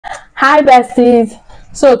Hi besties.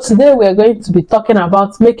 So today we're going to be talking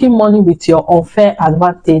about making money with your unfair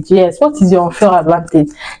advantage. Yes, what is your unfair advantage?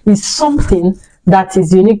 It's something that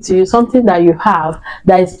is unique to you, something that you have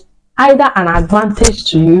that is either an advantage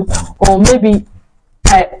to you or maybe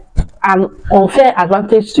an unfair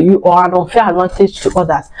advantage to you or an unfair advantage to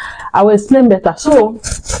others. I will explain better. So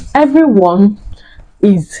everyone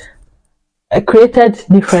is created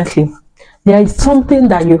differently. There is something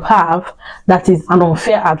that you have that is an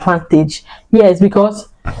unfair advantage. Yes, because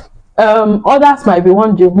others might be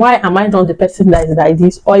wondering, why am I not the person that is like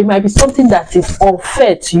this? Or it might be something that is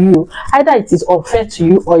unfair to you. Either it is unfair to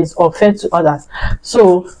you or it's unfair to others.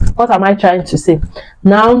 So what am I trying to say?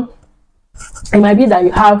 Now, it might be that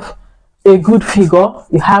you have a good figure,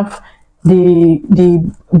 you have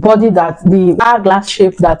the body, that the hourglass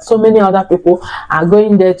shape that so many other people are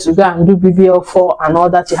going there to go and do BBL for, and all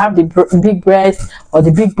that. You have the big breast or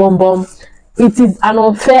the big bum bum. It is an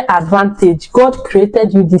unfair advantage. God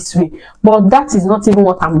created you this way, but that is not even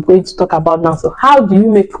what I'm going to talk about now. So how do you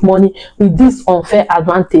make money with this unfair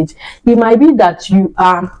advantage? It might be that you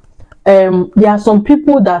are there are some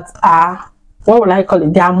people that are, what will I call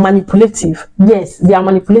it, they are manipulative. Yes, they are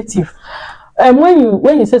manipulative.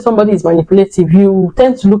 When you say somebody is manipulative, you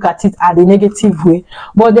tend to look at it at a negative way,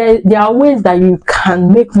 but there are ways that you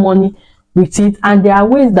can make money with it, and there are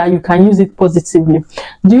ways that you can use it positively.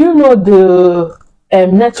 Do you know the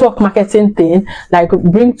network marketing thing, like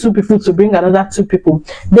bring two people to bring another two people?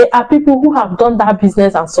 There are people who have done that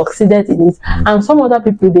business and succeeded in it, and some other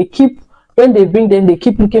people, they keep, when they bring them, they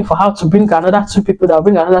keep looking for how to bring another two people, that will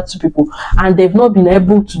bring another two people, and they've not been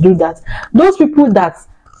able to do that. Those people that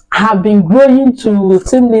have been growing to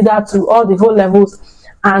team leader, to all the whole levels,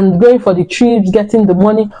 and going for the trips, getting the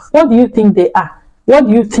money, what do you think they are? What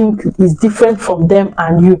do you think is different from them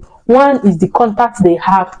and you? One is the contact they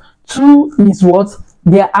have. Two is what?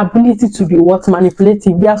 Their ability to be what?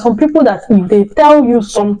 Manipulative. There are some people that if they tell you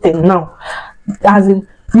something now, as in,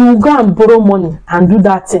 you will go and borrow money and do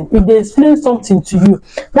that thing. If they explain something to you,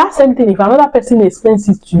 that same thing, if another person explains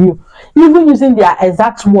it to you, even using their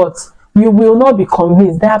exact words, you will not be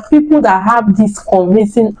convinced. There are people that have this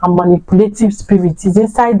convincing and manipulative spirit is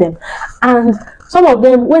inside them, and some of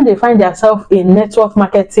them, when they find themselves in network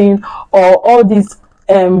marketing or all these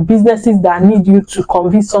businesses that need you to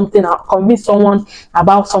convince something or convince someone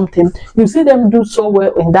about something, you see them do so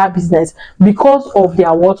well in that business because of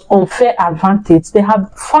their what? Unfair advantage. They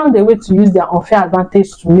have found a way to use their unfair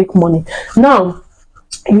advantage to make money. Now,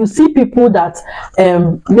 you see people that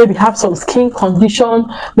maybe have some skin condition,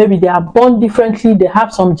 maybe they are born differently, they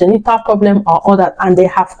have some genital problem or all that, and they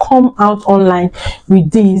have come out online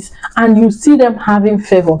with this, and you see them having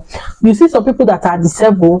favor. You see some people that are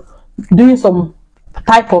disabled doing some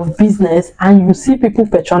type of business, and you see people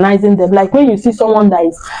patronizing them. Like when you see someone that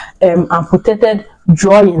is amputated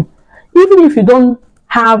drawing, even if you don't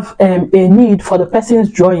have a need for the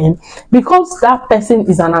person's drawing, because that person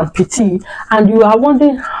is an amputee, and you are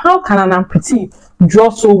wondering, how can an amputee draw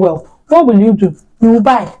so well? What will you do? You will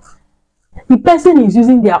buy. The person is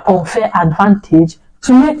using their unfair advantage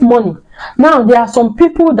to make money. Now, there are some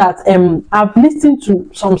people that I've listened to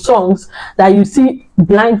some songs that you see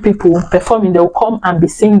blind people performing. They will come and be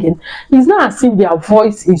singing. It's not as if their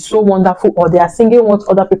voice is so wonderful or they are singing what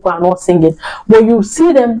other people are not singing, but you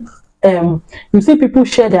see them, you see people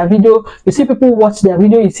share their video, you see people watch their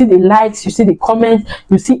video, you see the likes, you see the comments,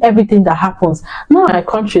 you see everything that happens. Now in my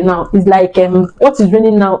country now is like what is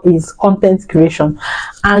raining now is content creation,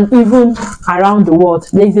 and even around the world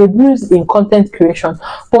there is a boost in content creation.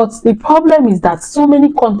 But the problem is that so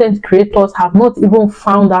many content creators have not even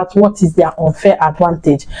found out what is their unfair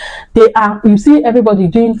advantage. They are, you see everybody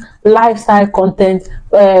doing lifestyle content,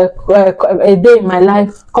 a day in my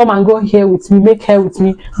life, come and go here with me, make hair with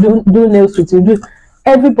me, do nails with me,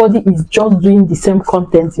 everybody is just doing the same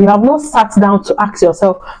content. You have not sat down to ask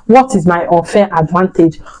yourself, what is my unfair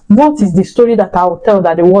advantage? What is the story that I will tell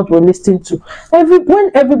that the world will listen to?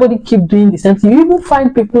 When everybody keep doing the same thing, you even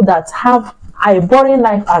find people that have a boring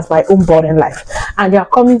life as my own boring life, and they are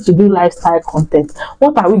coming to do lifestyle content.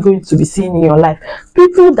 What are we going to be seeing in your life?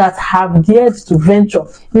 People that have dared to venture.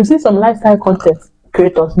 You see some lifestyle content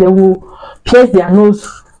creators, they will pierce their nose,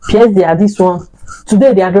 pierce their this one.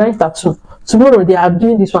 Today they are drawing tattoo, tomorrow they are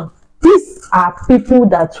doing this one. These are people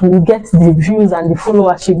that will get the views and the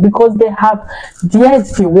followership because they have dared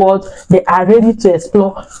the world. They are ready to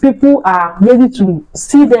explore. People are ready to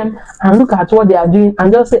see them and look at what they are doing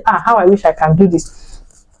and just say, how I wish I can do this.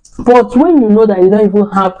 But when you know that you don't even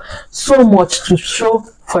have so much to show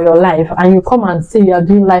for your life, and you come and say you are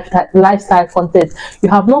doing lifestyle content, you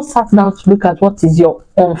have not sat down to look at what is your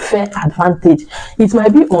unfair advantage. It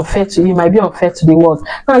might be unfair to you, it might be unfair to the world.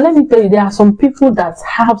 Now let me tell you, there are some people that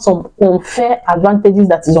have some unfair advantages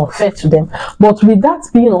that is unfair to them, but with that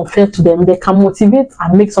being unfair to them, they can motivate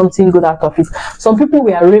and make something good out of it. Some people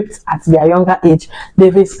were raped at their younger age,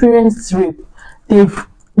 they've experienced rape,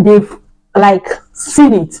 they've like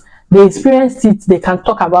seen it, they experienced it, they can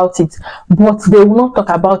talk about it, but they will not talk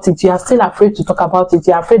about it. You are still afraid to talk about it.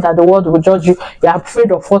 You are afraid that the world will judge you. You are afraid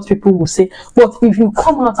of what people will say. But if you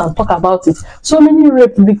come out and talk about it, so many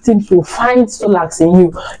rape victims will find solace in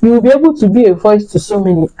you. You will be able to be a voice to so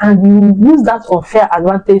many, and you will use that unfair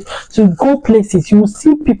advantage to go places. You will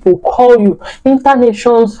see people call you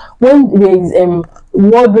internations when there is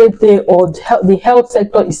World Rape Day, or the health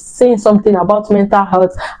sector is saying something about mental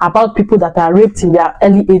health, about people that are raped in their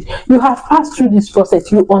early age. You have passed through this process,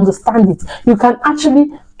 you understand it. You can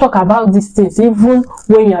actually talk about these things even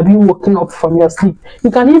when you are being woken up from your sleep.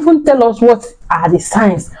 You can even tell us what are the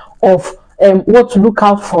signs of what to look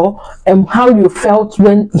out for, how you felt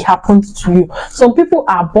when it happened to you. Some people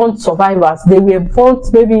are born survivors. They were born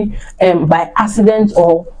maybe by accident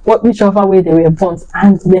or whichever way they were born,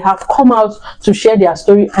 and they have come out to share their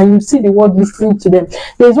story, and you see the world listening to them.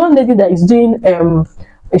 There's one lady that is doing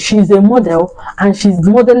she's a model, and she's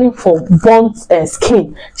modeling for burnt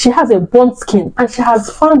skin. She has a burnt skin, and she has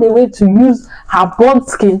found a way to use her burnt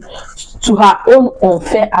skin to her own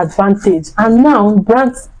unfair advantage, and now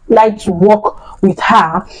brands like to work with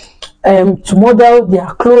her to model their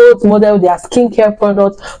clothes, model their skincare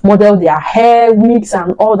products, model their hair, wigs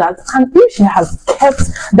and all that. And if she has kept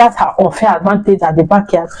that her unfair advantage at the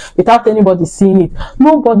backyard without anybody seeing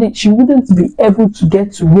it, she wouldn't be able to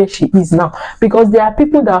get to where she is now, because there are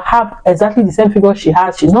people that have exactly the same figure she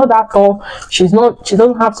has. She's not that tall, she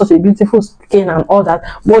doesn't have such a beautiful skin and all that,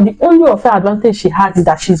 but the only unfair advantage she has is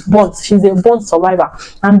that she's a born survivor,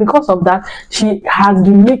 and because of that she has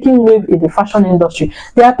been making wave in the fashion industry.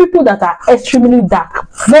 There are people that are extremely dark,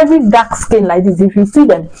 very dark skin like this. If you see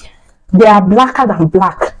them, they are blacker than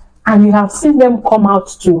black, and you have seen them come out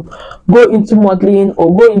to go into modeling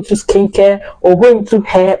or go into skincare or go into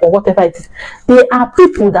hair or whatever it is. They are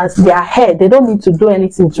people that their hair, they don't need to do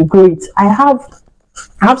anything to grow it. I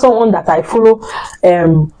have someone that I follow,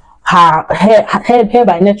 her hair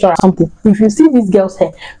by nature or something. If you see this girl's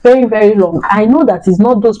hair, very, very long, I know that it's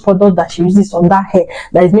not those products that she uses on that hair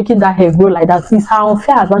that is making that hair grow like that. It's her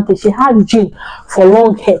unfair advantage. She has gene for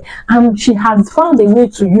long hair, and she has found a way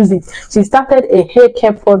to use it. She started a hair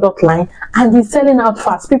care product line, and it's selling out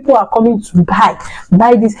fast. People are coming to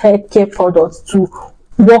buy these hair care products to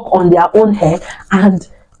work on their own hair, and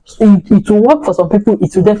it will work for some people,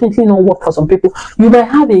 it will definitely not work for some people. You might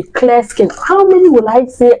have a clear skin. How many will I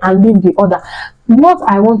say and leave the other? What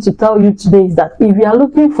I want to tell you today is that if you are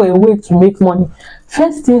looking for a way to make money,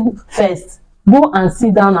 first thing first, go and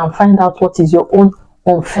sit down and find out what is your own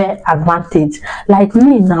unfair advantage. Like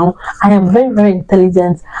me now, I am very, very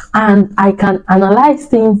intelligent, and I can analyze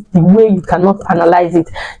things the way you cannot analyze it.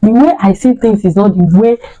 The way I see things is not the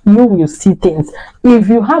way you will see things. If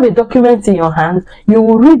you have a document in your hand, you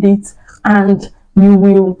will read it and you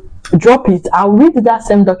will drop it. I'll read that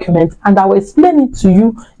same document and I will explain it to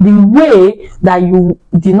you the way that you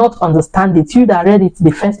did not understand it, you that read it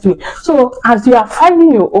the first way. So as you are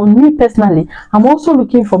finding your own, me personally, I'm also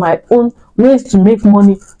looking for my own ways to make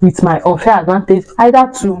money with my unfair advantage,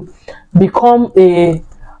 either to become a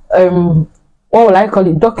what will I call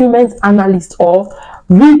it, document analyst, or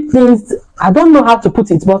read things. I don't know how to put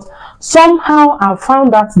it, but somehow I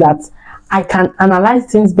found out that I can analyze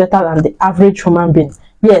things better than the average human being.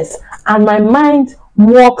 Yes, and my mind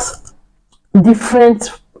works different,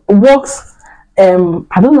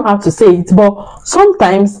 I don't know how to say it, but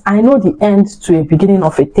sometimes I know the end to a beginning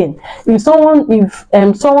of a thing. If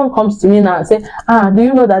someone comes to me now and say, do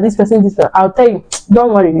you know that this person, I'll tell you,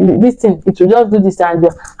 don't worry, this thing, it will just do this and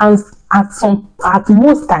at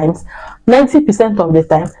most times, 90% of the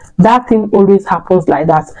time, that thing always happens like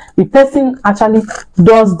that. The person actually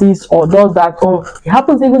does this or does that, or it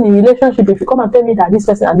happens even in relationship. If you come and tell me that this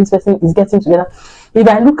person and this person is getting together, if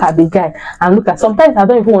I look at the guy and sometimes I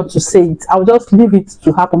don't even want to say it, I'll just leave it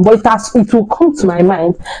to happen, but it will come to my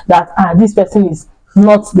mind that this person is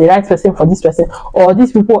not the right person for this person, or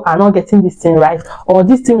these people are not getting this thing right, or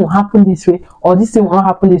this thing will happen this way, or this thing will not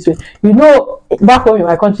happen this way. You know, back home in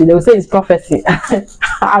my country, they will say it's prophecy.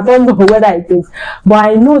 I don't know whether it is, but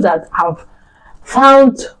I know that I've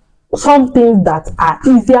found some things that are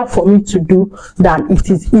easier for me to do than it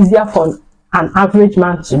is easier for an average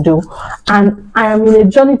man to do, and I am in a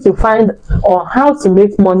journey to find on how to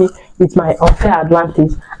make money with my unfair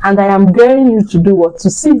advantage. And I am daring you to do what? To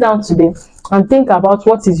sit down today and think about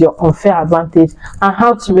what is your unfair advantage and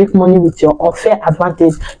how to make money with your unfair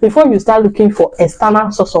advantage before you start looking for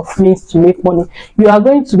external source of means to make money. You are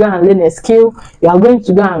going to go and learn a skill, you are going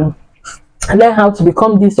to go and learn how to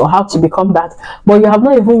become this or how to become that, but you have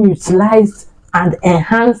not even utilized and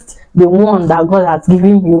enhanced the one that God has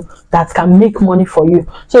given you that can make money for you.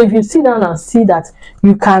 So if you sit down and see that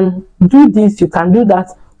you can do this, you can do that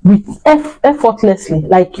with effortlessly,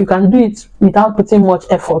 like you can do it without putting much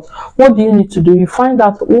effort, what do you need to do? You find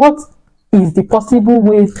out what is the possible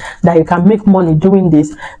ways that you can make money doing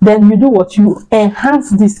this. Then you do what? You enhance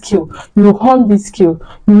this skill, you hone this skill,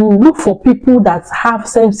 you look for people that have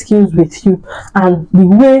same skills with you, and the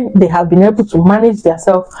way they have been able to manage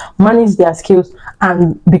themselves, manage their skills,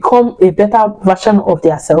 and become a better version of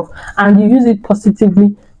themselves, and you use it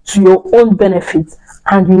positively to your own benefit,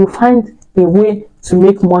 and you will find a way to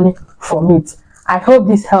make money from it. I hope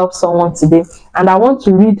this helps someone today, and I want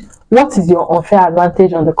to read what is your unfair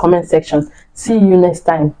advantage on the comment section. See you next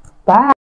time. Bye.